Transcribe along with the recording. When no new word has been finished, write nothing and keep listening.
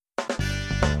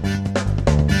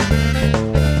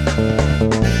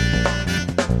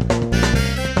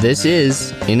This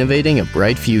is Innovating a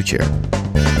Bright Future.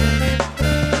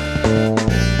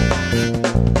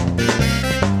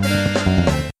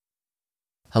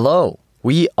 Hello,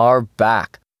 we are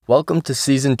back. Welcome to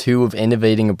Season 2 of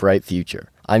Innovating a Bright Future.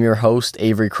 I'm your host,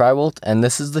 Avery Krywalt, and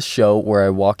this is the show where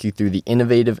I walk you through the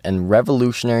innovative and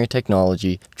revolutionary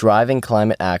technology driving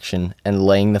climate action and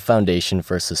laying the foundation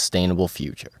for a sustainable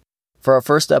future. For our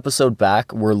first episode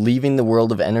back, we're leaving the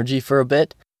world of energy for a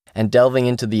bit and delving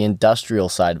into the industrial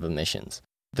side of emissions,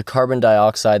 the carbon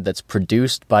dioxide that's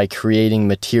produced by creating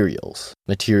materials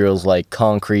like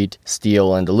concrete,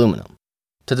 steel, and aluminum.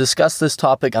 To discuss this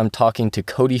topic, I'm talking to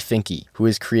Cody Finke, who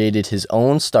has created his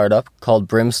own startup called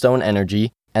Brimstone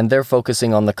Energy, and they're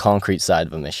focusing on the concrete side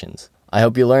of emissions. I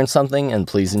hope you learned something, and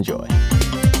please enjoy.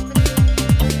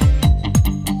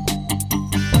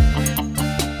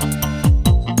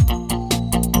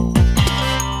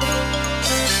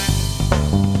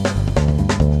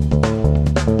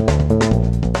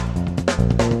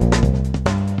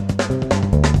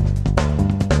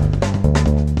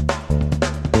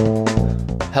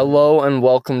 Hello and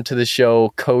welcome to the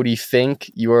show, Cody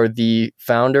Finke. You are the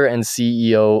founder and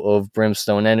CEO of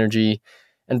Brimstone Energy.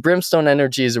 And Brimstone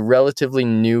Energy is a relatively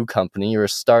new company. You're a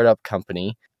startup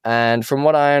company. And from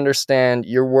what I understand,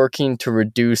 you're working to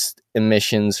reduce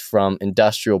emissions from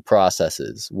industrial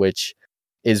processes, which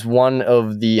is one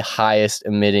of the highest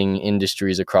emitting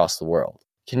industries across the world.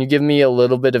 Can you give me a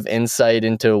little bit of insight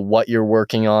into what you're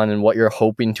working on and what you're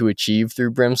hoping to achieve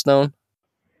through Brimstone?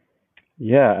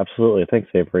 Yeah, absolutely. Thanks,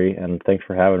 Avery, and thanks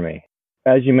for having me.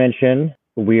 As you mentioned,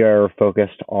 we are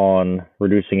focused on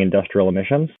reducing industrial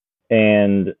emissions,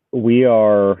 and we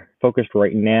are focused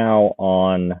right now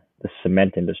on the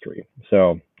cement industry.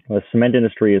 So the cement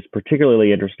industry is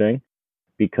particularly interesting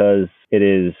because it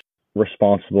is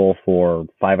responsible for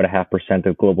 5.5%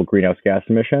 of global greenhouse gas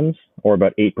emissions, or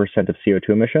about 8% of CO2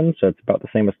 emissions. So it's about the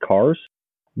same as cars.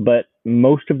 But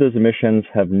most of those emissions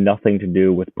have nothing to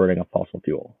do with burning a fossil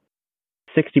fuel.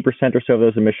 60% or so of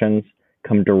those emissions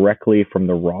come directly from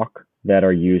the rock that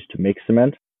are used to make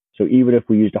cement. So even if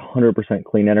we used 100%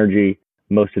 clean energy,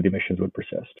 most of the emissions would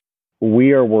persist.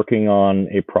 We are working on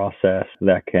a process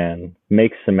that can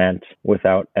make cement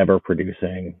without ever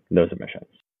producing those emissions.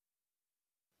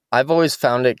 I've always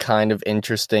found it kind of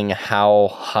interesting how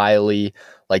highly,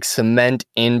 cement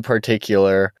in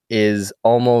particular, is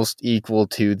almost equal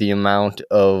to the amount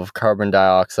of carbon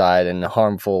dioxide and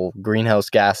harmful greenhouse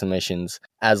gas emissions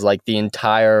as the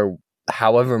entire,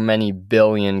 however many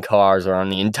billion cars are on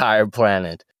the entire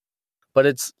planet. But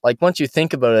it's once you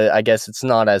think about it, I guess it's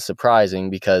not as surprising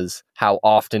because how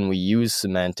often we use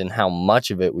cement and how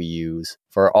much of it we use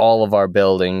for all of our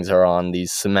buildings are on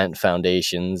these cement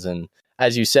foundations. And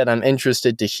as you said, I'm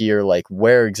interested to hear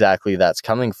where exactly that's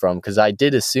coming from, because I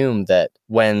did assume that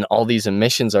when all these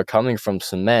emissions are coming from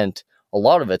cement, a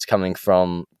lot of it's coming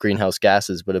from greenhouse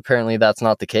gases, but apparently that's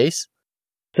not the case.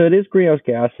 So it is greenhouse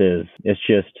gases. It's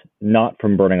just not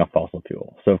from burning a fossil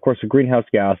fuel. So of course, a greenhouse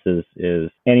gas is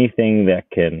anything that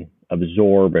can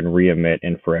absorb and re-emit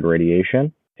infrared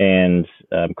radiation. And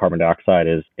carbon dioxide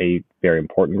is a very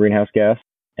important greenhouse gas.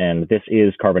 And this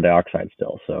is carbon dioxide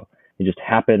still. So it just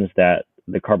happens that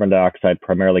the carbon dioxide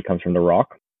primarily comes from the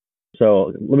rock.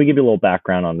 So let me give you a little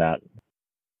background on that.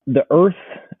 The Earth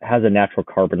has a natural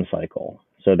carbon cycle.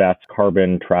 So that's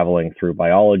carbon traveling through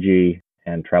biology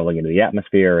and traveling into the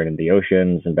atmosphere and into the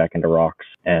oceans and back into rocks.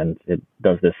 And it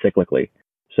does this cyclically.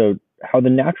 So how the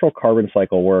natural carbon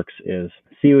cycle works is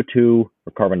CO2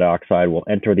 or carbon dioxide will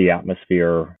enter the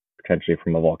atmosphere potentially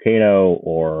from a volcano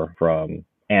or from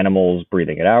animals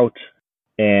breathing it out.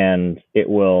 And it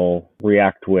will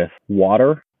react with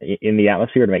water in the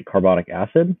atmosphere to make carbonic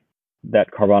acid.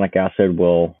 That carbonic acid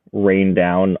will rain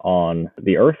down on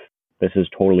the Earth. This is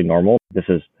totally normal. This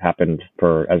has happened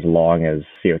for as long as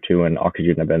CO2 and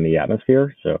oxygen have been in the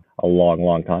atmosphere, so a long,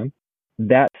 long time.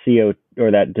 That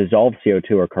that dissolved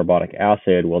CO2 or carbonic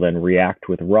acid will then react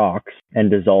with rocks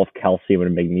and dissolve calcium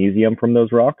and magnesium from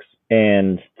those rocks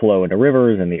and flow into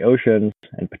rivers and the oceans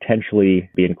and potentially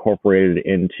be incorporated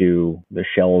into the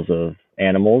shells of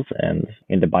animals and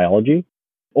into biology.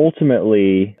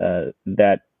 Ultimately,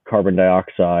 that carbon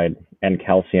dioxide and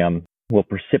calcium will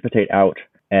precipitate out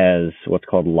as what's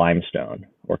called limestone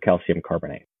or calcium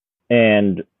carbonate.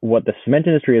 And what the cement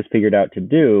industry has figured out to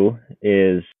do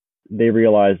is they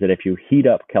realize that if you heat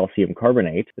up calcium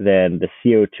carbonate, then the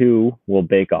CO2 will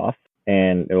bake off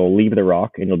and it will leave the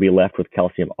rock and you'll be left with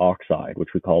calcium oxide, which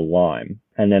we call lime.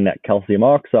 And then that calcium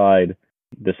oxide,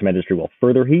 the cement industry will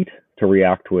further heat to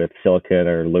react with silicon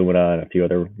or alumina and a few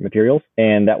other materials,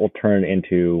 and that will turn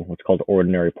into what's called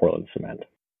ordinary Portland cement.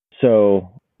 So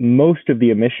most of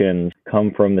the emissions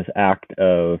come from this act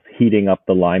of heating up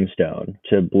the limestone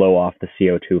to blow off the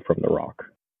CO2 from the rock.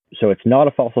 So it's not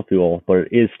a fossil fuel, but it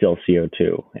is still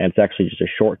CO2, and it's actually just a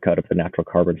shortcut of the natural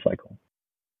carbon cycle.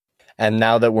 And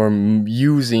now that we're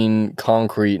using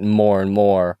concrete more and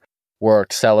more, we're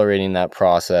accelerating that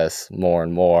process more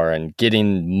and more and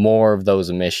getting more of those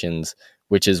emissions,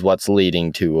 which is what's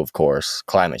leading to, of course,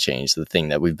 climate change, the thing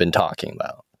that we've been talking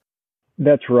about.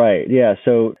 That's right. Yeah.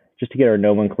 So just to get our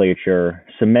nomenclature,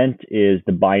 cement is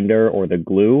the binder or the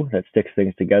glue that sticks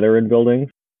things together in buildings.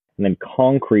 And then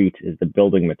concrete is the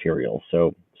building material.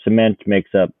 So cement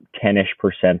makes up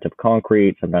 10-ish% of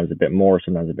concrete, sometimes a bit more,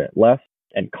 sometimes a bit less.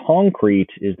 And concrete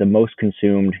is the most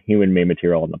consumed human-made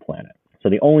material on the planet. So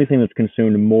the only thing that's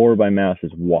consumed more by mass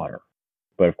is water.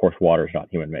 But of course, water is not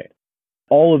human-made.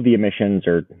 All of the emissions,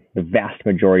 or the vast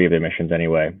majority of the emissions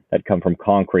anyway, that come from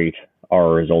concrete are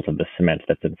a result of the cement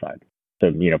that's inside.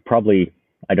 So, probably,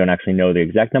 I don't actually know the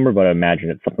exact number, but I imagine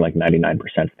it's something like 99%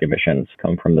 of the emissions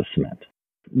come from the cement.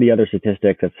 The other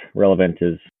statistic that's relevant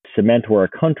is cement were a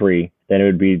country, then it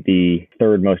would be the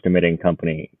third most emitting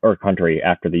country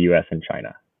after the US and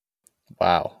China.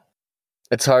 Wow.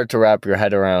 It's hard to wrap your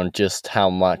head around just how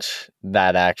much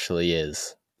that actually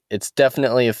is. It's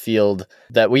definitely a field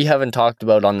that we haven't talked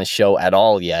about on the show at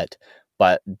all yet,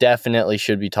 but definitely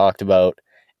should be talked about.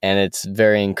 And it's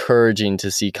very encouraging to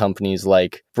see companies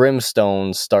like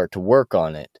Brimstone start to work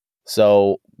on it.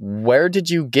 So where did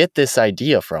you get this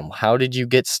idea from? How did you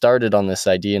get started on this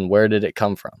idea, and where did it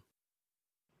come from?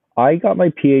 I got my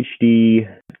PhD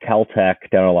at Caltech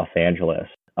down in Los Angeles.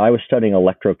 I was studying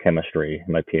electrochemistry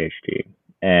in my PhD,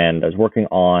 and I was working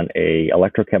on a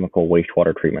electrochemical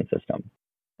wastewater treatment system.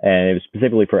 And it was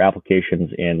specifically for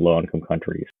applications in low-income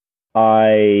countries.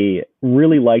 I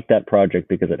really liked that project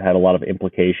because it had a lot of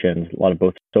implications, a lot of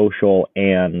both social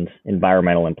and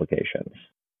environmental implications.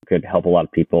 It could help a lot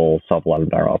of people solve a lot of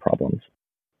environmental problems.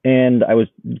 And I was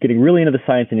getting really into the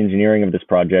science and engineering of this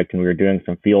project, and we were doing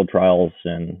some field trials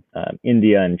in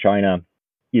India and China.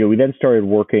 We then started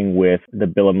working with the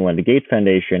Bill and Melinda Gates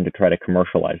Foundation to try to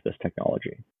commercialize this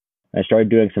technology. I started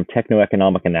doing some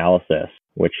techno-economic analysis,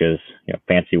 which is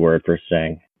fancy word for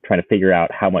saying trying to figure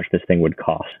out how much this thing would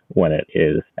cost when it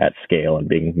is at scale and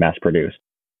being mass produced.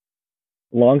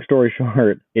 Long story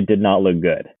short, it did not look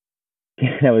good.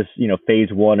 That was, phase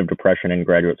one of depression in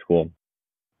graduate school.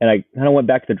 And I kind of went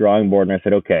back to the drawing board and I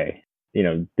said, okay,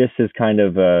 this is kind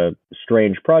of a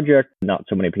strange project. Not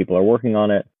so many people are working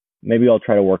on it. Maybe I'll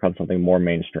try to work on something more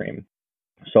mainstream.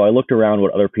 So I looked around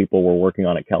what other people were working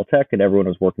on at Caltech, and everyone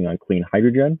was working on clean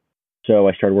hydrogen. So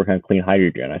I started working on clean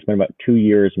hydrogen. I spent about 2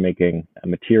 years making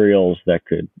materials that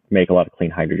could make a lot of clean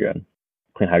hydrogen.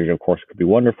 Clean hydrogen, of course, could be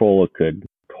wonderful. It could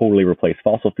totally replace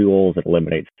fossil fuels. It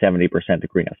eliminates 70% of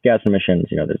greenhouse gas emissions.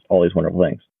 There's all these wonderful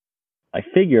things. I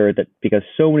figured that because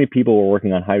so many people were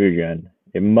working on hydrogen,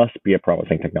 it must be a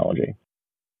promising technology.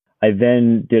 I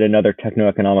then did another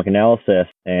techno-economic analysis,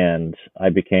 and I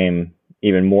became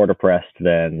even more depressed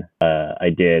than I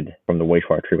did from the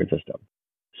wastewater treatment system.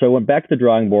 So I went back to the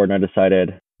drawing board and I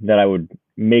decided that I would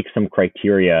make some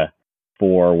criteria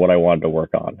for what I wanted to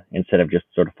work on instead of just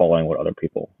sort of following what other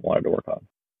people wanted to work on.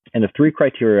 And the 3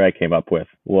 criteria I came up with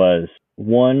was,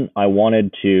 1, I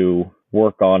wanted to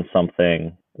work on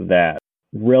something that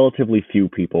relatively few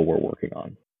people were working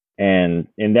on. And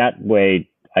in that way,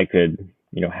 I could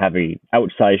have a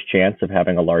outsized chance of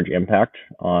having a large impact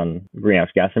on greenhouse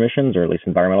gas emissions, or at least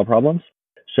environmental problems.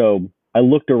 So I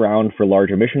looked around for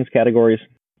large emissions categories,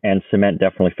 and cement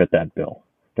definitely fit that bill.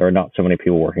 There are not so many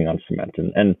people working on cement.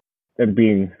 And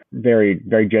being very,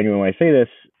 very genuine when I say this,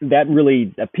 that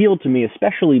really appealed to me,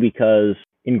 especially because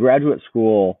in graduate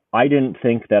school, I didn't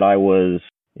think that I was,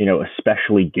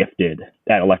 especially gifted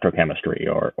at electrochemistry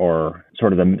or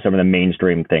sort of some of the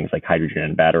mainstream things like hydrogen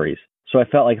and batteries. So I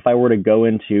felt like if I were to go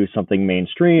into something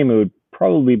mainstream, it would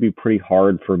probably be pretty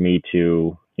hard for me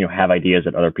to, have ideas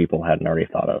that other people hadn't already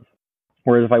thought of.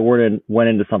 Whereas if I went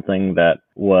into something that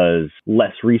was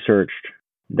less researched,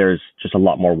 there's just a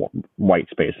lot more white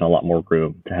space and a lot more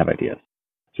room to have ideas.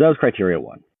 So that was criteria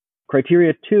 1.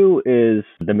 Criteria 2 is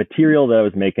the material that I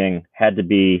was making had to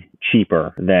be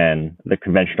cheaper than the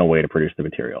conventional way to produce the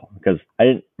material, because I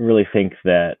didn't really think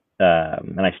that,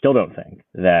 and I still don't think,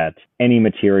 that any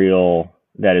material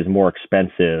that is more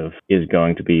expensive is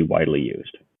going to be widely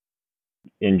used.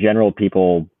 In general,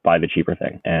 people buy the cheaper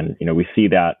thing. And, we see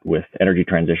that with energy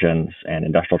transitions and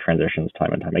industrial transitions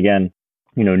time and time again.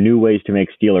 New ways to make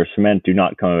steel or cement do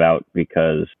not come about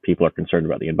because people are concerned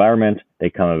about the environment. They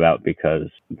come about because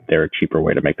they're a cheaper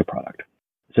way to make the product.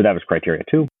 So that was criteria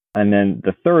 2. And then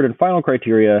the third and final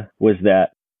criteria was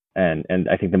that And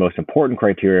I think the most important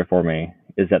criteria for me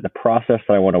is that the process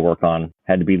that I want to work on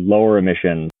had to be lower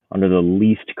emissions under the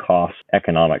least cost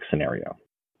economic scenario.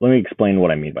 Let me explain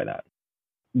what I mean by that.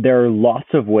 There are lots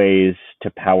of ways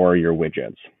to power your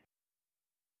widgets.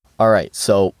 All right,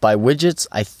 so by widgets,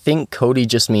 I think Cody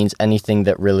just means anything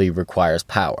that really requires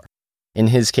power. In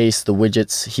his case, the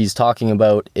widgets he's talking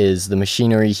about is the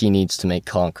machinery he needs to make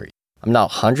concrete. I'm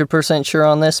not 100% sure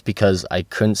on this because I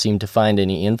couldn't seem to find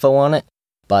any info on it,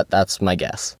 but that's my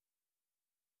guess.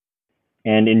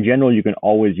 And in general, you can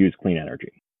always use clean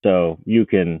energy. So you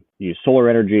can use solar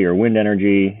energy or wind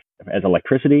energy as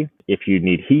electricity. If you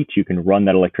need heat, you can run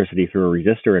that electricity through a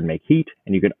resistor and make heat,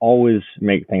 and you can always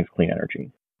make things clean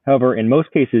energy. However, in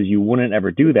most cases, you wouldn't ever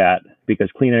do that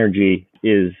because clean energy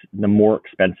is the more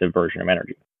expensive version of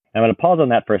energy. I'm going to pause on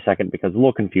that for a second because it's a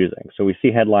little confusing. So we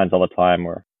see headlines all the time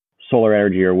where solar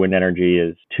energy or wind energy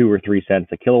is 2 or 3 cents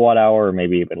a kilowatt hour, or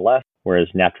maybe even less, whereas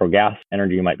natural gas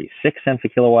energy might be 6 cents a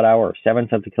kilowatt hour or 7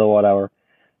 cents a kilowatt hour.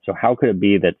 So how could it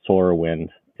be that solar or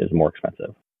wind is more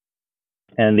expensive?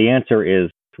 And the answer is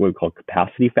what we call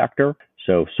capacity factor.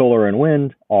 So solar and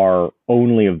wind are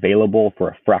only available for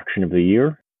a fraction of the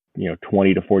year,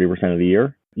 20 to 40% of the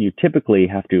year. You typically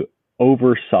have to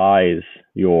oversize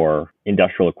your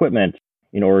industrial equipment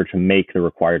in order to make the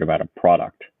required amount of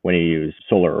product when you use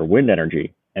solar or wind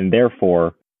energy. And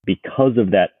therefore, because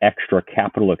of that extra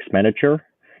capital expenditure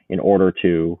in order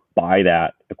to buy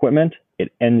that equipment,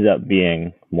 it ends up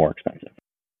being more expensive.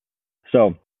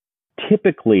 So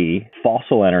typically,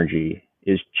 fossil energy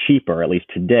is cheaper, at least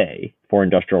today, for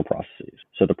industrial processes.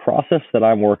 So the process that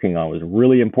I'm working on was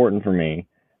really important for me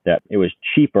that it was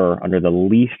cheaper under the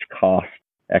least cost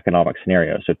economic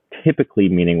scenario. So typically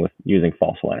meaning with using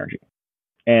fossil energy.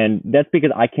 And that's because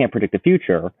I can't predict the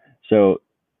future. So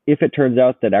if it turns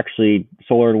out that actually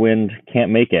solar and wind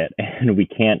can't make it and we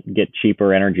can't get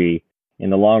cheaper energy in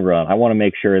the long run, I want to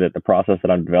make sure that the process that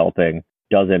I'm developing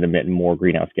doesn't emit more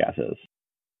greenhouse gases.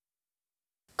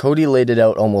 Cody laid it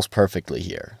out almost perfectly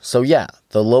here. So yeah,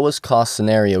 the lowest cost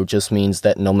scenario just means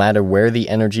that no matter where the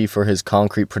energy for his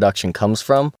concrete production comes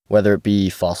from, whether it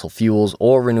be fossil fuels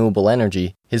or renewable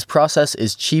energy, his process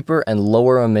is cheaper and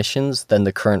lower emissions than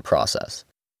the current process.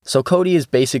 So Cody is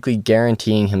basically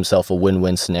guaranteeing himself a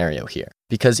win-win scenario here,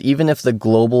 because even if the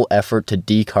global effort to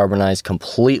decarbonize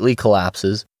completely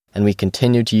collapses and we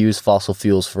continue to use fossil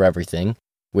fuels for everything,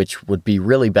 which would be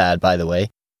really bad by the way,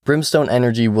 Brimstone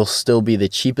Energy will still be the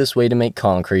cheapest way to make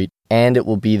concrete, and it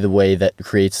will be the way that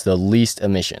creates the least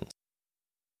emissions.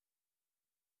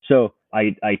 So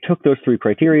I took those 3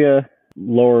 criteria: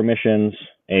 lower emissions,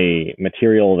 a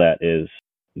material that is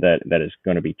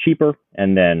going to be cheaper,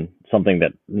 and then something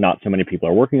that not so many people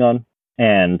are working on.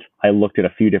 And I looked at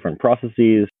a few different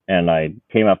processes, and I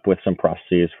came up with some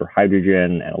processes for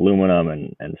hydrogen and aluminum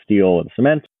and steel and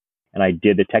cement. And I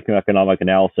did the techno-economic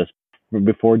analysis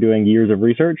before doing years of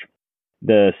research.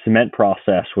 The cement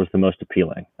process was the most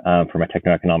appealing from a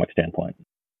techno-economic standpoint.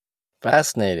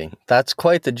 Fascinating. That's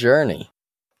quite the journey.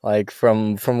 Like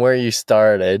from where you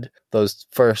started, those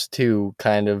first 2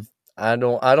 kind of, I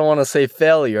don't want to say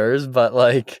failures, but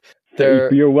like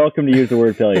you're welcome to use the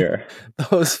word failure.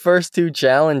 Those first 2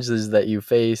 challenges that you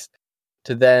faced,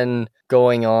 to then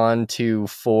going on to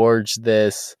forge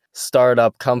this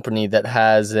startup company that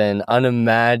has an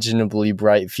unimaginably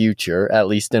bright future, at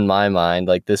least in my mind.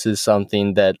 Like, this is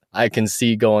something that I can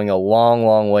see going a long,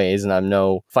 long ways, and I'm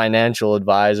no financial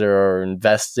advisor or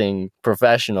investing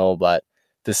professional, but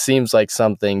this seems like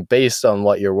something based on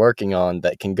what you're working on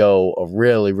that can go a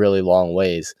really, really long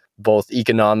ways, both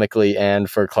economically and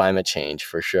for climate change,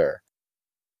 for sure.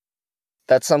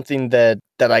 That's something that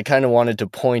I kind of wanted to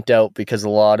point out, because a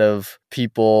lot of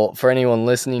people, for anyone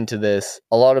listening to this,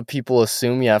 a lot of people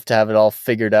assume you have to have it all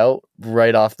figured out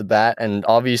right off the bat. And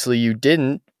obviously you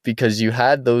didn't, because you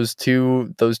had those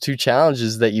two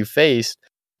challenges that you faced,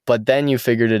 but then you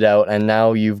figured it out. And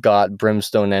now you've got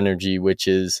Brimstone Energy, which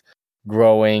is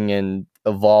growing and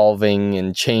evolving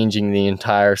and changing the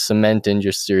entire cement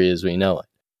industry as we know it.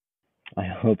 I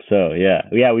hope so. Yeah.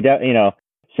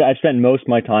 So I've spent most of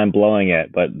my time blowing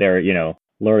it, but they're,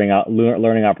 learning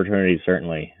opportunities,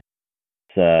 certainly.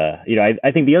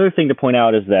 I think the other thing to point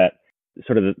out is that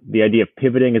sort of the idea of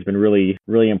pivoting has been really,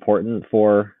 really important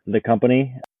for the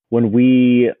company. When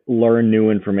we learn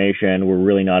new information, we're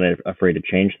really not afraid to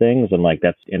change things. And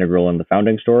that's integral in the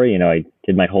founding story. I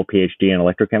did my whole PhD in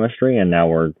electrochemistry, and now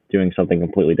we're doing something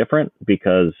completely different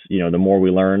because, the more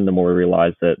we learn, the more we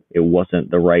realize that it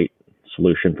wasn't the right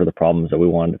solution for the problems that we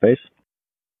wanted to face.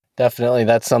 Definitely,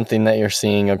 that's something that you're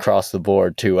seeing across the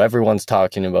board too. Everyone's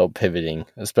talking about pivoting,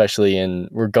 especially in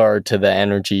regard to the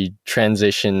energy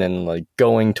transition and like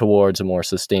going towards a more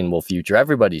sustainable future.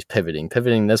 Everybody's pivoting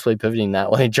this way, pivoting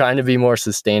that way, trying to be more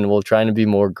sustainable, trying to be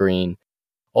more green,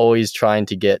 always trying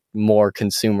to get more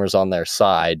consumers on their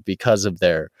side because of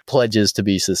their pledges to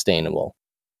be sustainable.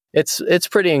 It's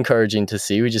pretty encouraging to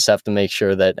see. We just have to make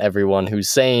sure that everyone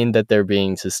who's saying that they're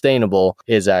being sustainable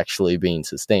is actually being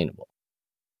sustainable.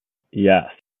 Yes,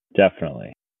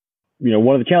 definitely.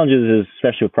 One of the challenges is,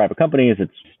 especially with private companies,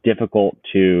 it's difficult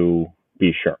to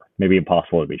be sure, maybe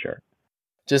impossible to be sure.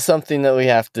 Just something that we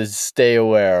have to stay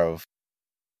aware of.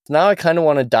 Now I kind of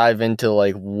want to dive into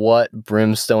like what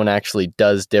Brimstone actually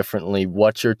does differently,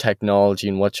 what's your technology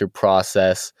and what's your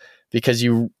process, because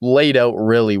you laid out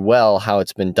really well how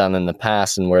it's been done in the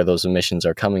past and where those emissions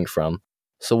are coming from.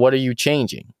 So what are you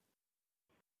changing?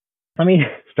 Let me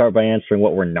start by answering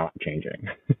what we're not changing.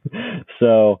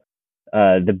 So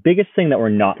the biggest thing that we're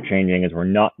not changing is we're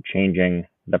not changing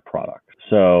the product.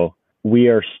 So we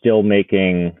are still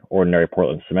making ordinary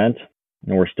Portland cement,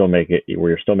 and we're still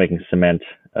making cement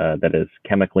that is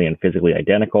chemically and physically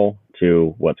identical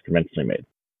to what's conventionally made.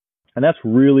 And that's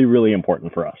really, really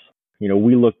important for us.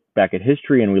 We look back at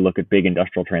history and we look at big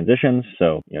industrial transitions.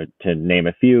 So, to name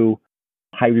a few,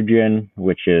 hydrogen,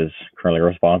 which is currently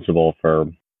responsible for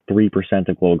 3%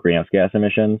 of global greenhouse gas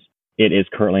emissions. It is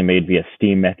currently made via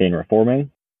steam methane reforming.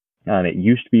 It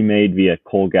used to be made via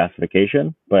coal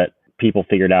gasification, but people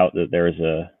figured out that there is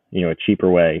a cheaper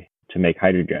way to make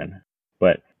hydrogen.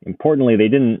 But importantly, they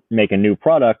didn't make a new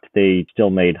product, they still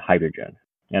made hydrogen.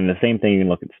 And the same thing, you can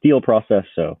look at steel process.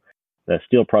 So the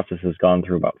steel process has gone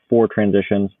through about 4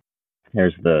 transitions.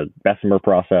 There's the Bessemer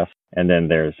process, and then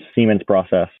there's Siemens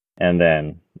process, and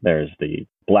then there's the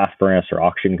blast furnace or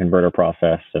oxygen converter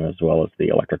process, and as well as the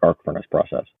electric arc furnace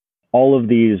process. All of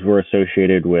these were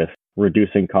associated with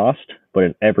reducing cost, but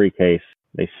in every case,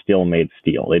 they still made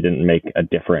steel. They didn't make a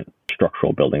different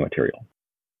structural building material.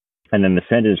 And then the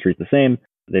cement industry is the same.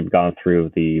 They've gone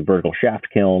through the vertical shaft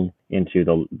kiln into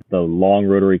the long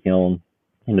rotary kiln,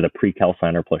 into the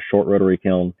pre-calciner plus short rotary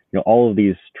kiln. All of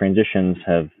these transitions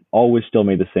have always still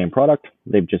made the same product.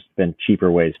 They've just been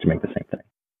cheaper ways to make the same thing.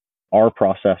 Our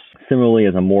process, similarly,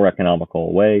 is a more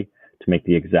economical way to make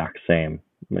the exact same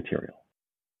material.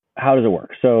 How does it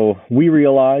work? So we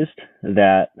realized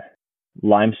that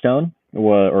limestone,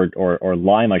 or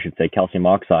lime, I should say, calcium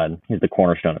oxide, is the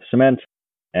cornerstone of cement.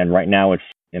 And right now, it's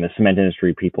in the cement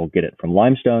industry, people get it from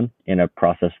limestone in a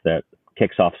process that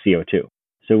kicks off CO2.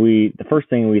 So the first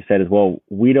thing we said is, well,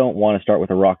 we don't want to start with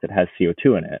a rock that has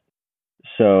CO2 in it.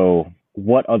 So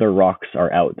what other rocks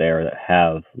are out there that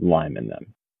have lime in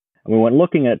them? And we went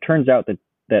looking, and it turns out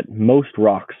that most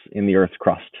rocks in the Earth's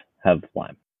crust have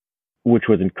lime, which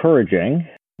was encouraging,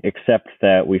 except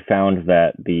that we found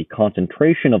that the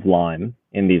concentration of lime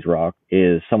in these rocks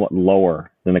is somewhat lower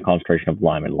than the concentration of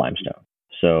lime in limestone.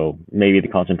 So maybe the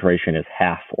concentration is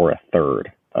half or a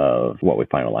third of what we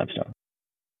find in limestone.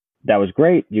 That was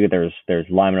great. There's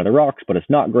lime in other rocks, but it's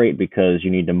not great because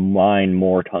you need to mine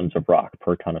more tons of rock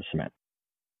per ton of cement.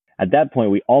 At that point,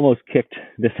 we almost kicked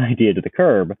this idea to the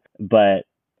curb, but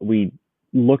we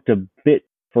looked a bit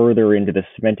further into the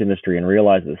cement industry and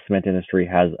realized that the cement industry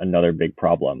has another big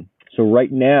problem. So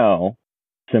right now,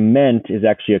 cement is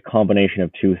actually a combination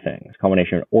of 2 things, a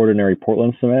combination of ordinary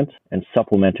Portland cement and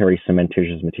supplementary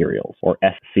cementitious materials, or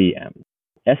SCMs.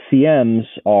 SCMs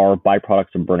are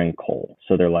byproducts of burning coal.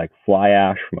 So they're like fly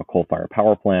ash from a coal-fired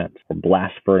power plant or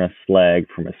blast furnace slag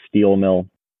from a steel mill.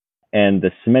 And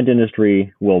the cement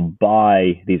industry will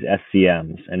buy these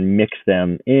SCMs and mix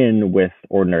them in with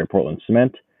ordinary Portland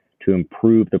cement to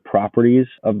improve the properties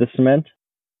of the cement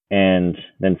and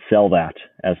then sell that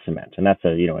as cement. And that's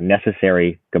a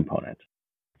necessary component.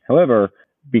 However,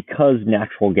 because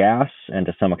natural gas and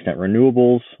to some extent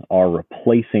renewables are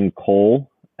replacing coal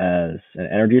as an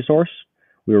energy source,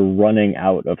 we're running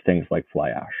out of things like fly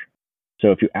ash.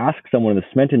 So if you ask someone in the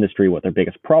cement industry what their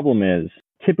biggest problem is,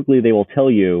 typically they will tell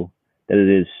you that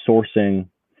it is sourcing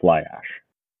fly ash.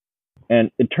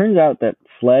 And it turns out that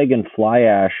slag and fly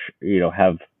ash,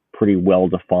 have pretty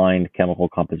well-defined chemical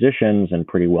compositions and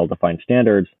pretty well-defined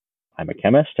standards. I'm a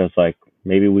chemist. I was like,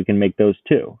 maybe we can make those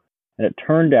too. And it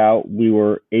turned out we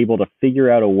were able to figure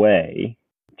out a way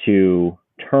to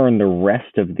turn the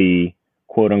rest of the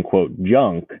quote-unquote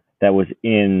junk that was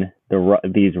in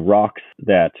these rocks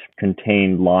that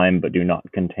contain lime but do not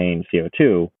contain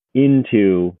CO2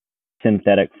 into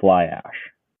synthetic fly ash.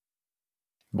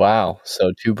 Wow.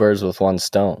 So 2 birds with 1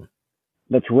 stone.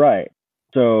 That's right.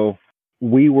 So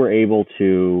we were able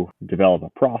to develop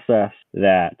a process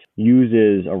that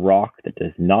uses a rock that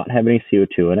does not have any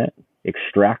CO2 in it,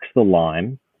 extracts the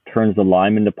lime, turns the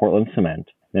lime into Portland cement,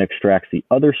 then extracts the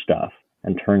other stuff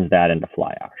and turns that into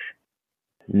fly ash.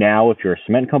 Now, if you're a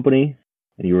cement company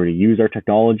and you were to use our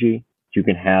technology, you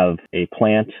can have a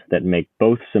plant that makes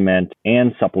both cement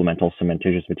and supplemental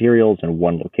cementitious materials in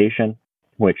one location,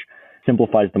 which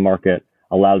simplifies the market,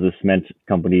 allows the cement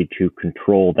company to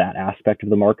control that aspect of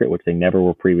the market, which they never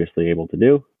were previously able to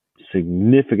do,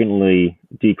 significantly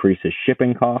decreases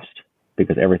shipping cost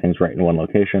because everything's right in one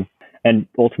location, and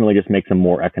ultimately just makes a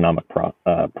more economic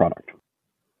product.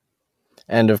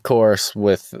 And of course,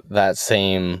 in that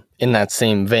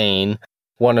same vein,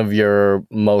 one of your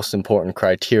most important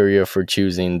criteria for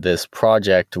choosing this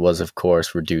project was, of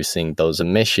course, reducing those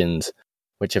emissions,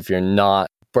 which if you're not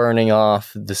burning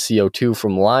off the CO2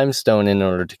 from limestone in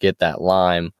order to get that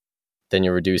lime, then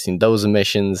you're reducing those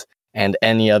emissions and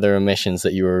any other emissions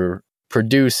that you were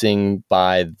producing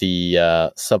by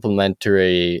the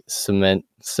supplementary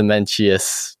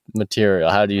cementitious material.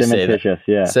 How do you say that? Cementitious,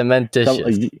 yeah.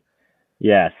 Cementitious.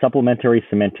 Supplementary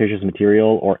cementitious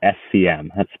material, or SCM.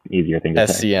 That's an easier thing to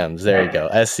say. SCMs, there you go,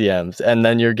 SCMs. And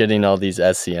then you're getting all these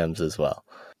SCMs as well.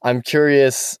 I'm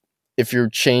curious, if you're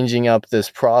changing up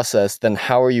this process, then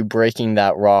how are you breaking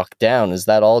that rock down? Is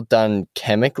that all done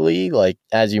chemically? Like,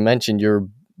 as you mentioned,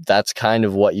 that's kind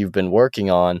of what you've been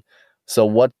working on. So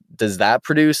what does that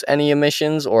produce any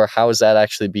emissions, or how is that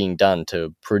actually being done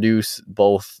to produce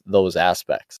both those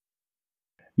aspects?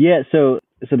 Yeah, so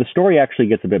the story actually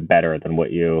gets a bit better than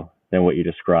what you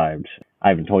described. I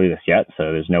haven't told you this yet,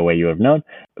 so there's no way you have known.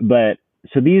 But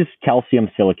so these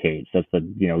calcium silicates, that's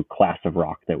the class of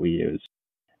rock that we use.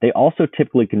 They also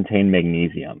typically contain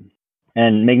magnesium.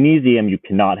 And magnesium, you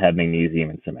cannot have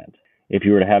magnesium in cement. If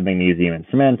you were to have magnesium in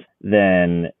cement,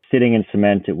 then sitting in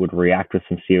cement, it would react with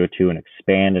some CO2 and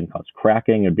expand and cause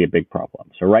cracking. It would be a big problem.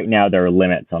 So right now, there are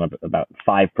limits on about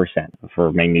 5%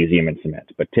 for magnesium in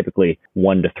cement, but typically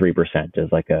 1 to 3%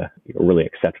 is like a really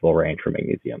acceptable range for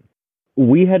magnesium.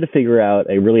 We had to figure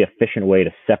out a really efficient way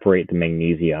to separate the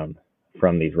magnesium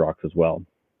from these rocks as well.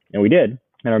 And we did.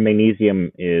 And our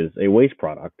magnesium is a waste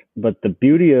product. But the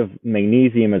beauty of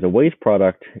magnesium as a waste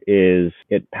product is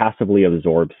it passively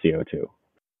absorbs CO2.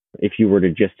 If you were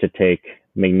to take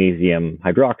magnesium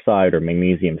hydroxide or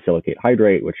magnesium silicate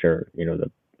hydrate, which are,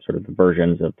 the sort of the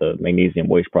versions of the magnesium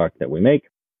waste product that we make,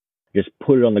 just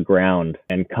put it on the ground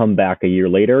and come back a year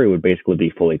later, it would basically be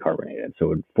fully carbonated. So it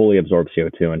would fully absorb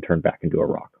CO2 and turn back into a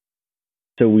rock.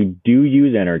 So we do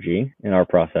use energy in our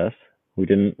process. We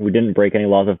didn't break any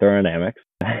laws of thermodynamics.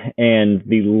 And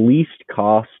the least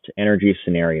cost energy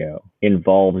scenario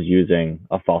involves using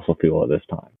a fossil fuel at this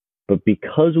time. But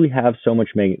because we have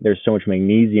there's so much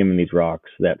magnesium in these rocks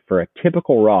that for a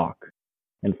typical rock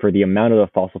and for the amount of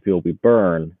the fossil fuel we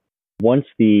burn, once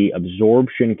the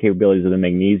absorption capabilities of the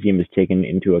magnesium is taken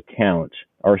into account,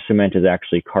 our cement is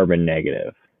actually carbon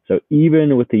negative. So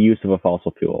even with the use of a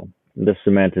fossil fuel, the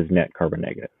cement is net carbon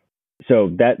negative.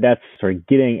 So that's sort of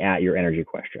getting at your energy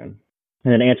question.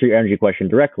 And then answer your energy question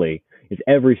directly is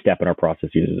every step in our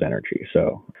process uses energy.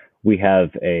 So we have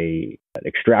an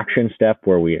extraction step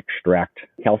where we extract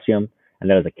calcium,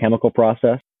 and that is a chemical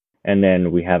process. And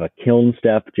then we have a kiln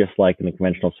step, just like in the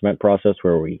conventional cement process,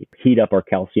 where we heat up our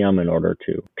calcium in order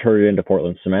to turn it into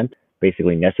Portland cement.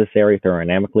 Basically necessary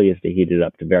thermodynamically is to heat it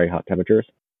up to very hot temperatures.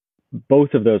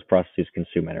 Both of those processes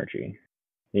consume energy.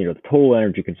 The total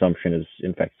energy consumption is,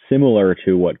 in fact, similar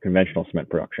to what conventional cement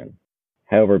production.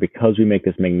 However, because we make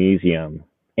this magnesium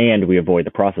and we avoid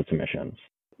the process emissions,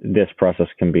 this process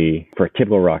can be, for a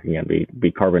typical rock, again,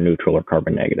 be carbon neutral or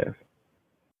carbon negative.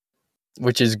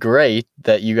 Which is great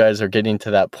that you guys are getting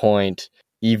to that point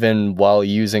even while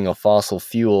using a fossil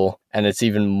fuel. And it's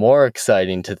even more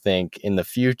exciting to think in the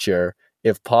future,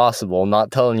 if possible,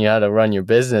 not telling you how to run your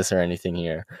business or anything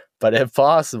here, but if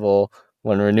possible,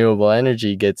 when renewable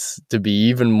energy gets to be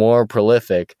even more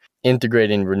prolific,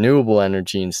 integrating renewable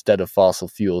energy instead of fossil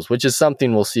fuels, which is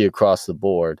something we'll see across the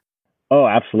board. Oh,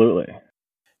 absolutely.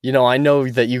 I know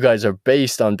that you guys are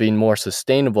based on being more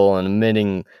sustainable and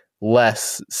emitting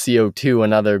less CO2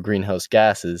 and other greenhouse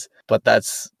gases, but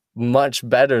that's much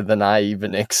better than I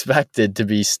even expected to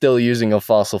be still using a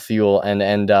fossil fuel and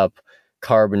end up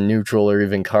carbon neutral or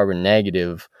even carbon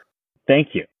negative. Thank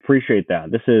you. Appreciate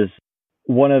that. This is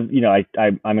one of,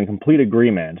 I'm in complete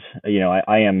agreement.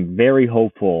 I am very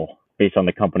hopeful based on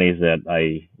the companies that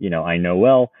I know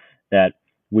well, that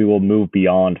we will move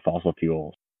beyond fossil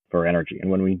fuels for energy.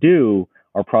 And when we do,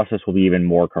 our process will be even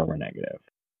more carbon negative.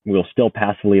 We'll still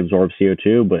passively absorb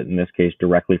CO2, but in this case,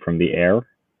 directly from the air.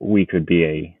 We could be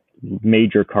a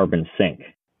major carbon sink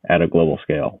at a global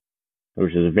scale,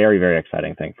 which is a very, very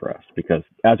exciting thing for us because,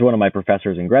 as one of my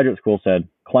professors in graduate school said,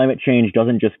 climate change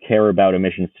doesn't just care about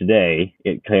emissions today,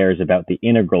 it cares about the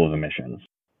integral of emissions.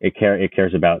 It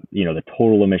cares about, the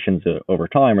total emissions over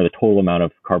time, or the total amount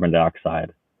of carbon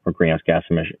dioxide or greenhouse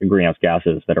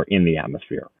gases that are in the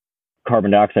atmosphere.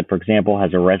 Carbon dioxide, for example,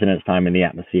 has a residence time in the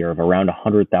atmosphere of around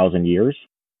 100,000 years.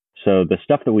 So the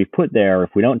stuff that we put there,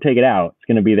 if we don't take it out, it's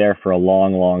going to be there for a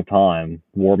long, long time,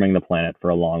 warming the planet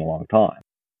for a long, long time.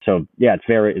 So yeah, it's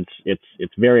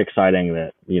very exciting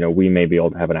that, we may be able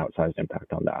to have an outsized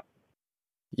impact on that.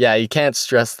 Yeah, you can't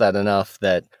stress that enough,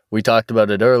 that we talked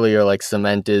about it earlier, like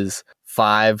cement is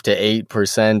 5 to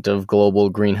 8% of global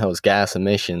greenhouse gas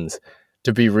emissions.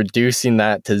 To be reducing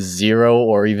that to zero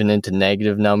or even into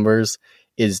negative numbers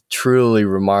is truly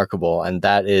remarkable. And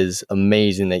that is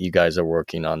amazing that you guys are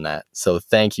working on that. So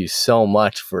thank you so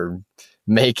much for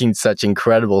making such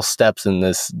incredible steps in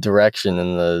this direction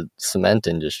in the cement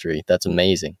industry. That's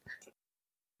amazing.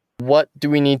 What do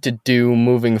we need to do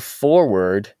moving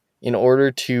forward in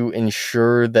order to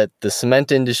ensure that the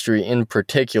cement industry in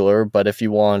particular, but if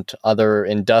you want other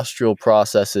industrial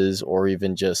processes or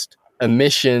even just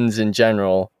emissions in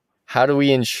general, how do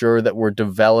we ensure that we're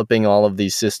developing all of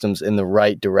these systems in the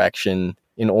right direction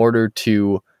in order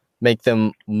to make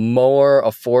them more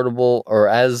affordable, or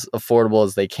as affordable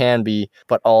as they can be,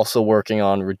 but also working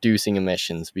on reducing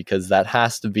emissions, because that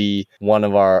has to be one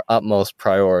of our utmost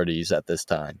priorities at this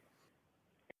time?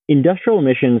 Industrial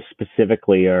emissions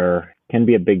specifically can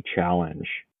be a big challenge.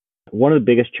 One of the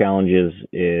biggest challenges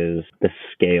is the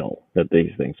scale that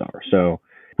these things are. So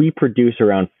we produce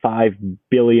around 5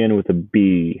 billion with a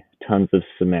B tons of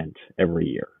cement every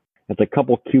year. That's a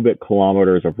couple cubic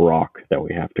kilometers of rock that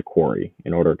we have to quarry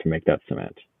in order to make that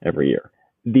cement every year.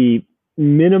 The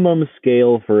minimum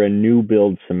scale for a new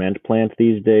build cement plant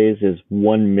these days is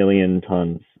 1 million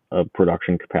tons of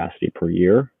production capacity per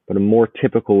year, but a more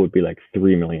typical would be like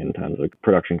 3 million tons of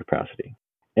production capacity.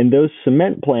 And those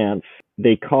cement plants,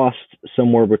 they cost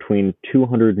somewhere between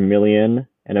 $200 million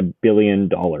and $1 billion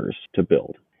to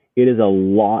build. It is a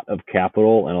lot of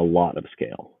capital and a lot of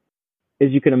scale.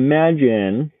 As you can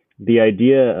imagine, the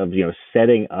idea of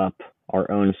setting up our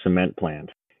own cement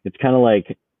plant, it's kind of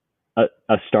like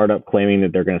a startup claiming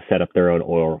that they're going to set up their own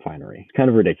oil refinery. It's kind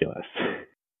of ridiculous.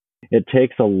 It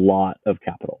takes a lot of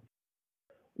capital.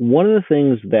 One of the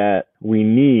things that we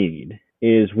need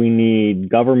is we need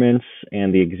governments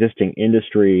and the existing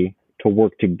industry to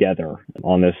work together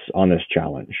on this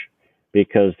challenge,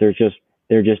 because there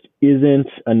just isn't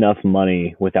enough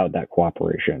money without that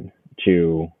cooperation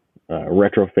to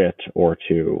retrofit or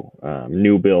to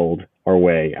new build our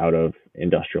way out of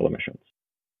industrial emissions.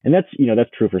 And that's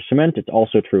true for cement. It's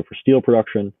also true for steel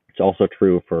production. It's also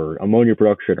true for ammonia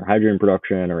production or hydrogen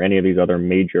production or any of these other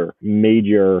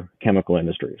major chemical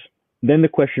industries. Then the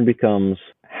question becomes,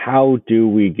 how do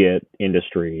we get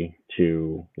industry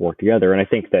to work together? And I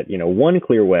think that, one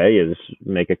clear way is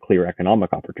make a clear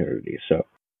economic opportunity. So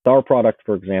our product,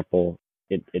 for example,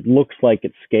 it looks like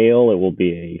at scale, it will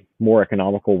be a more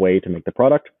economical way to make the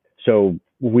product. So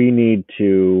we need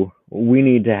to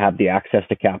have the access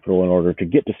to capital in order to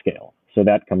get to scale. So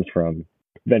that comes from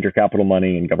venture capital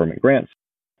money and government grants.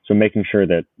 So making sure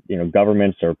that,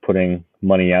 governments are putting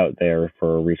money out there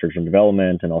for research and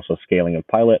development and also scaling of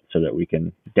pilots so that we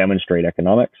can demonstrate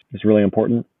economics is really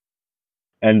important.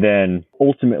 And then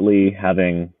ultimately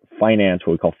having finance,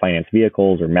 what we call finance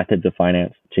vehicles or methods of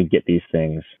finance, to get these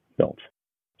things built.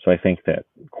 So I think that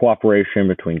cooperation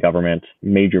between government,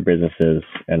 major businesses,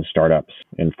 and startups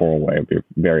in formal way would be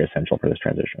very essential for this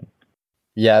transition.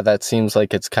 Yeah, that seems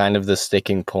like it's kind of the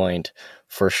sticking point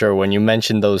for sure. When you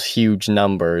mentioned those huge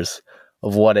numbers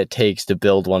of what it takes to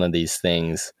build one of these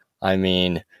things, I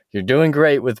mean, you're doing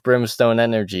great with Brimstone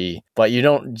Energy, but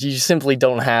you simply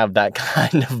don't have that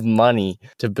kind of money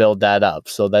to build that up.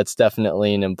 So that's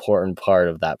definitely an important part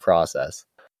of that process.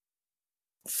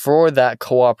 For that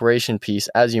cooperation piece,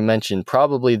 as you mentioned,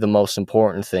 probably the most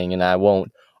important thing, and I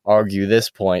won't argue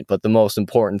this point, but the most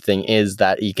important thing is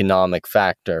that economic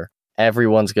factor.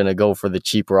 Everyone's going to go for the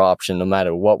cheaper option no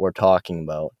matter what we're talking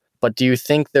about. But do you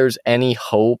think there's any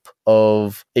hope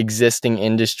of existing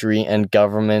industry and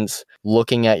governments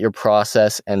looking at your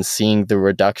process and seeing the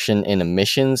reduction in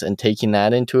emissions and taking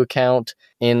that into account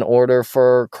in order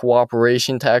for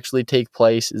cooperation to actually take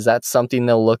place? Is that something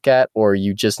they'll look at, or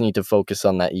you just need to focus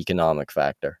on that economic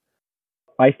factor?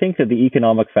 I think that the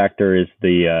economic factor is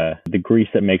the grease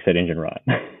that makes that engine run.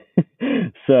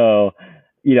 So,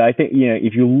 I think,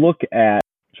 if you look at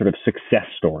sort of success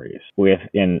stories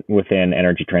within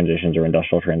energy transitions or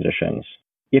industrial transitions,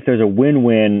 if there's a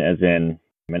win-win, as in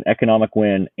an economic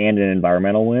win and an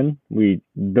environmental win,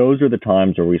 those are the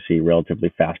times where we see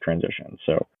relatively fast transitions.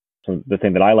 So the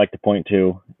thing that I like to point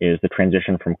to is the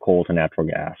transition from coal to natural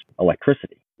gas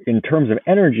electricity. In terms of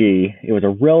energy, it was a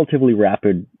relatively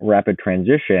rapid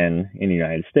transition in the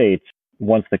United States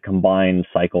once the combined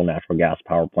cycle natural gas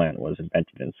power plant was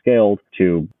invented and scaled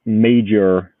to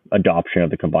major adoption of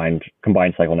the combined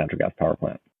cycle natural gas power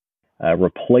plant,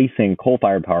 replacing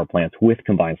coal-fired power plants with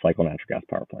combined cycle natural gas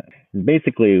power plants.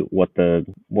 Basically, what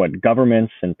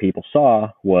governments and people saw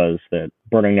was that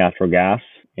burning natural gas,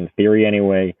 in theory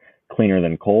anyway, cleaner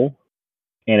than coal,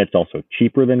 and it's also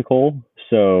cheaper than coal.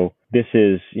 So this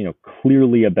is,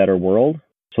 clearly a better world.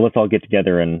 So let's all get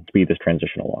together and speed this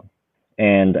transition along.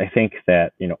 And I think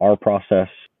that, our process,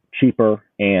 cheaper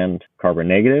and carbon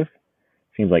negative,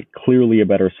 seems like clearly a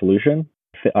better solution.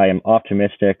 I am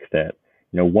optimistic that,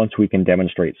 once we can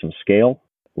demonstrate some scale,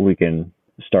 we can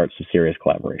start some serious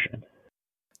collaboration.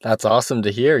 That's awesome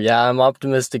to hear. Yeah, I'm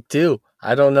optimistic too.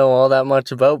 I don't know all that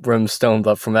much about Brimstone,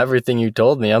 but from everything you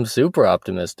told me, I'm super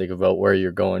optimistic about where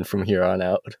you're going from here on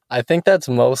out. I think that's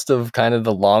most of kind of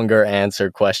the longer answer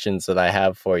questions that I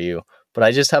have for you, but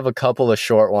I just have a couple of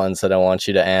short ones that I want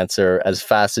you to answer as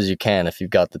fast as you can if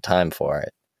you've got the time for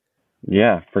it.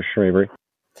 Yeah, for sure, Avery.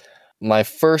 My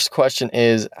first question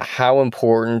is, how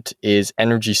important is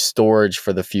energy storage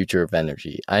for the future of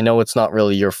energy? I know it's not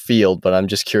really your field, but I'm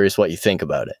just curious what you think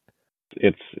about it.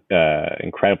 It's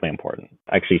incredibly important.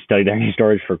 I actually studied energy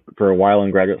storage for a while in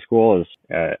graduate school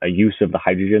as a use of the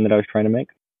hydrogen that I was trying to make.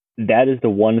 That is the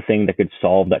one thing that could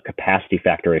solve that capacity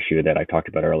factor issue that I talked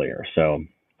about earlier. So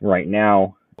right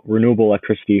now, renewable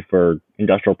electricity for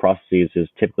industrial processes is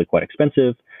typically quite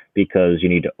expensive because you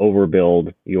need to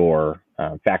overbuild your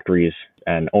factories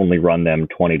and only run them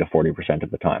 20 to 40%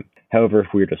 of the time. However, if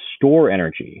we were to store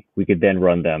energy, we could then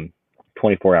run them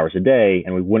 24 hours a day,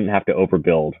 and we wouldn't have to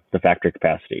overbuild the factory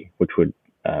capacity, which would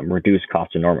reduce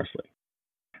costs enormously.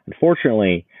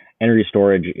 Unfortunately, energy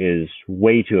storage is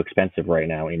way too expensive right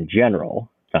now in general.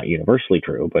 It's not universally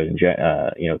true, but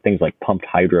things like pumped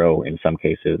hydro in some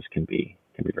cases can be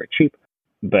very cheap.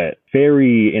 But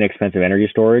very inexpensive energy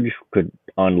storage could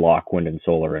unlock wind and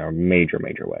solar in a major,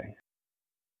 major way.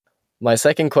 My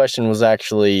second question was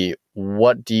actually,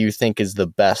 what do you think is the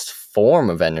best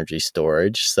form of energy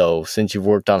storage? So since you've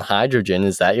worked on hydrogen,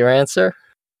 is that your answer?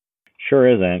 Sure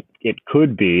isn't. It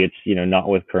could be. It's, not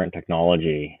with current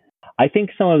technology. I think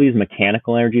some of these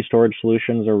mechanical energy storage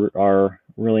solutions are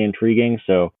really intriguing.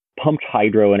 So pumped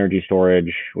hydro energy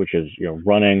storage, which is,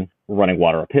 running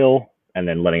water uphill and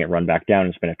then letting it run back down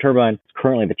and spin a turbine. It's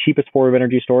currently the cheapest form of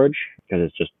energy storage because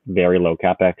it's just very low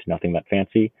capex, nothing that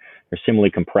fancy. There's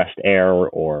similarly compressed air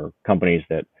or companies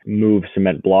that move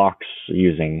cement blocks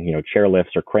using,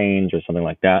 chairlifts or cranes or something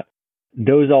like that.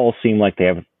 Those all seem like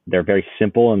they're very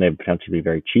simple and they potentially be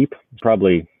very cheap.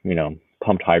 Probably,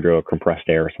 pumped hydro, compressed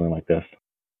air, or something like this.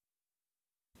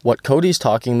 What Cody's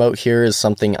talking about here is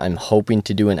something I'm hoping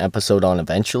to do an episode on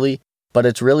eventually, but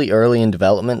it's really early in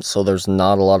development, so there's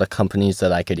not a lot of companies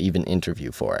that I could even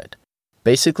interview for it.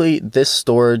 Basically, this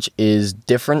storage is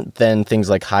different than things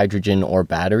like hydrogen or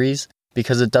batteries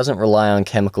because it doesn't rely on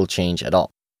chemical change at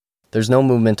all. There's no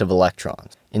movement of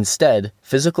electrons. Instead,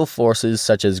 physical forces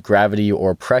such as gravity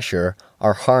or pressure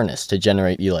are harnessed to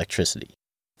generate electricity.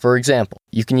 For example,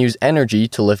 you can use energy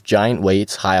to lift giant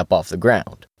weights high up off the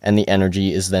ground, and the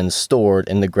energy is then stored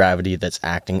in the gravity that's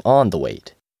acting on the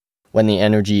weight. When the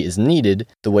energy is needed,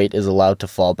 the weight is allowed to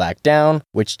fall back down,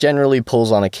 which generally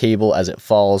pulls on a cable as it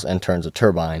falls and turns a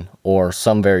turbine, or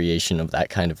some variation of that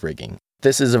kind of rigging.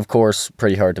 This is, of course,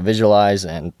 pretty hard to visualize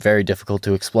and very difficult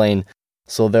to explain,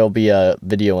 so there'll be a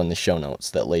video in the show notes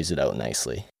that lays it out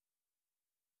nicely.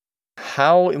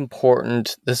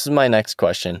 This is my next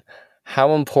question,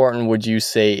 how important would you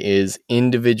say is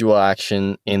individual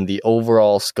action in the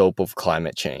overall scope of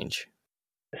climate change?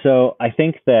 So I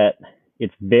think that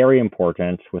it's very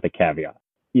important with a caveat.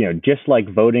 Just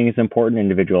like voting is important,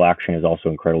 individual action is also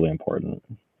incredibly important.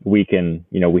 We can,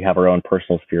 we have our own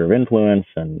personal sphere of influence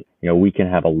and, we can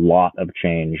have a lot of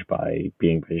change by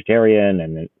being vegetarian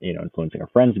and, influencing our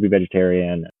friends to be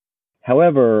vegetarian.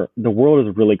 However, the world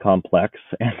is really complex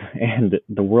and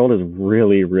the world is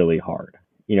really, really hard.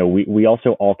 We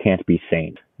also all can't be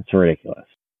saint. It's ridiculous.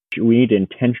 We need to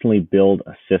intentionally build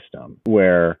a system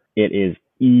where it is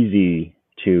easy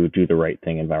to do the right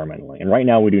thing environmentally. And right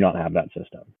now we do not have that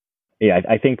system. Yeah,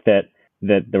 I think that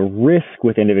the risk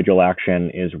with individual action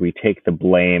is we take the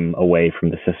blame away from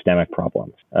the systemic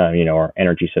problems, our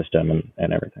energy system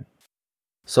and everything.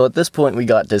 So at this point we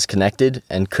got disconnected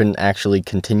and couldn't actually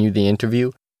continue the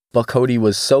interview, but Cody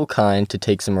was so kind to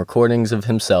take some recordings of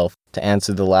himself to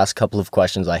answer the last couple of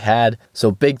questions I had.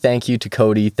 So big thank you to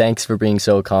Cody. Thanks for being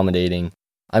so accommodating.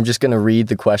 I'm just going to read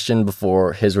the question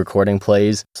before his recording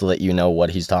plays so that you know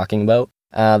what he's talking about.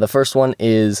 The first one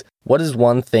is, what is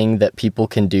one thing that people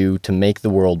can do to make the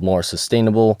world more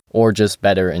sustainable or just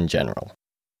better in general?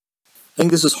 I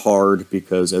think this is hard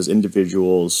because as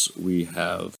individuals, we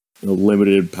have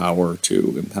limited power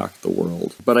to impact the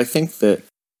world. But I think that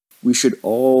we should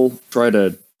all try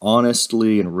to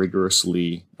honestly and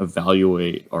rigorously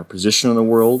evaluate our position in the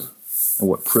world and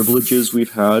what privileges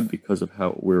we've had because of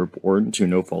how we were born to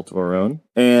no fault of our own,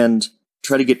 and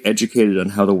try to get educated on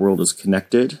how the world is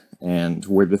connected and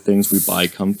where the things we buy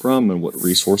come from and what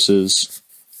resources,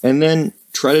 and then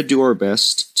try to do our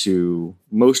best to,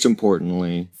 most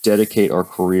importantly, dedicate our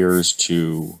careers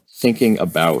to thinking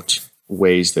about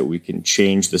ways that we can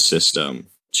change the system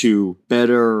to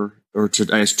better, or to,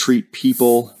 I guess, treat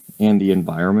people and the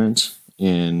environment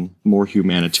in more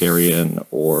humanitarian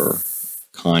or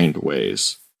kind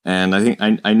ways. And I think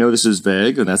I know this is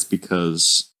vague, and that's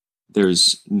because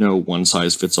there's no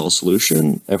one-size-fits-all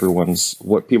solution.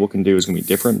 What people can do is going to be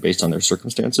different based on their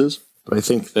circumstances. But I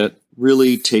think that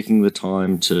really taking the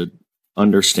time to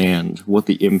understand what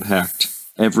the impact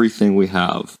everything we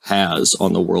have has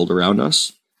on the world around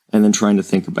us, and then trying to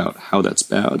think about how that's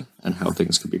bad and how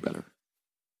things can be better.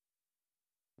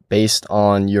 Based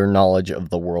on your knowledge of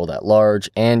the world at large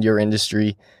and your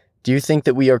industry, do you think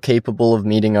that we are capable of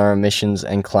meeting our emissions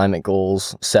and climate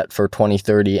goals set for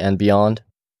 2030 and beyond?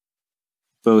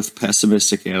 Both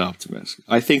pessimistic and optimistic.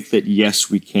 I think that yes,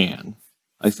 we can.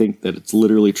 I think that it's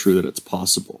literally true that it's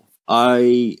possible.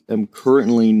 I am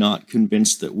currently not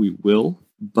convinced that we will,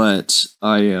 but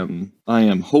I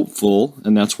am hopeful,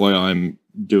 and that's why I'm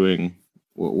doing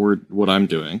what I'm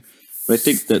doing. But I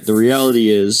think that the reality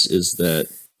is that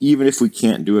even if we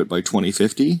can't do it by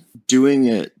 2050, doing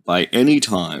it by any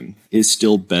time is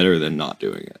still better than not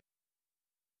doing it.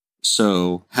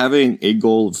 So having a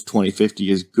goal of 2050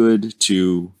 is good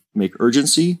to make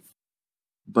urgency,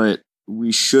 but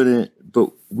we shouldn't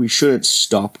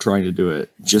stop trying to do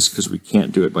it just because we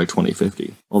can't do it by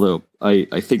 2050. Although I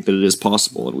think that it is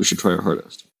possible and we should try our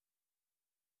hardest.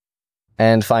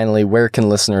 And finally, where can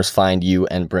listeners find you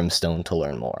and Brimstone to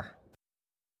learn more?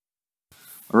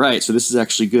 All right, so this is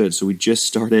actually good. So we just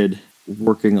started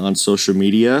working on social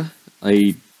media.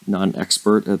 I'm not an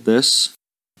expert at this,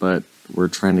 but we're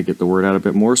trying to get the word out a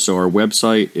bit more. So our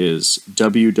website is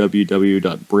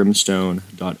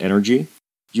www.brimstone.energy.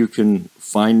 You can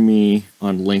find me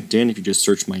on LinkedIn if you just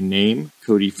search my name,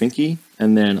 Cody Finke.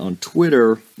 And then on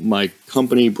Twitter, my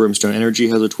company, Brimstone Energy,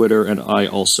 has a Twitter, and I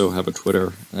also have a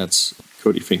Twitter. That's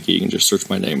Cody Finke. You can just search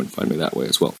my name and find me that way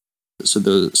as well. So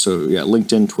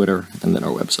LinkedIn, Twitter, and then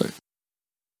our website.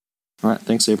 All right,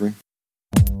 thanks, Avery.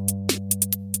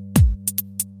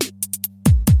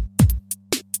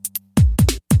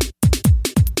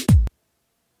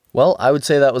 Well, I would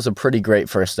say that was a pretty great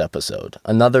first episode.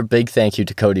 Another big thank you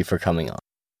to Cody for coming on.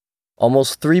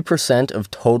 Almost 3% of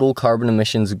total carbon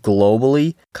emissions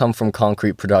globally come from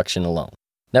concrete production alone.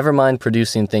 Never mind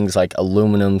producing things like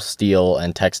aluminum, steel,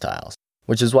 and textiles,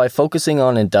 which is why focusing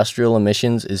on industrial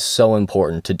emissions is so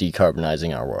important to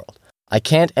decarbonizing our world. I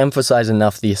can't emphasize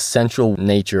enough the essential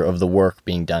nature of the work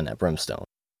being done at Brimstone.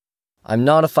 I'm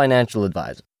not a financial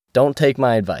advisor. Don't take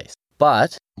my advice.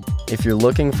 But if you're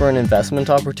looking for an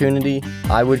investment opportunity,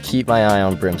 I would keep my eye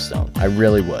on Brimstone. I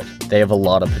really would. They have a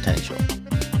lot of potential.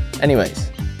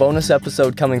 Anyways, bonus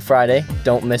episode coming Friday.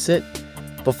 Don't miss it.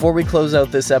 Before we close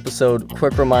out this episode,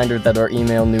 quick reminder that our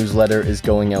email newsletter is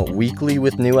going out weekly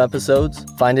with new episodes.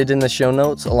 Find it in the show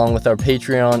notes along with our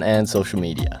Patreon and social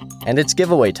media. And it's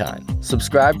giveaway time.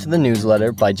 Subscribe to the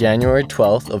newsletter by January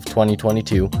 12th of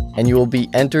 2022, and you will be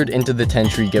entered into the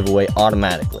 10-tree giveaway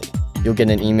automatically. You'll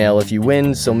get an email if you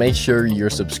win, so make sure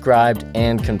you're subscribed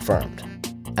and confirmed.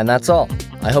 And that's all.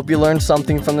 I hope you learned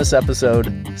something from this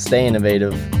episode. Stay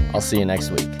innovative. I'll see you next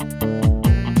week.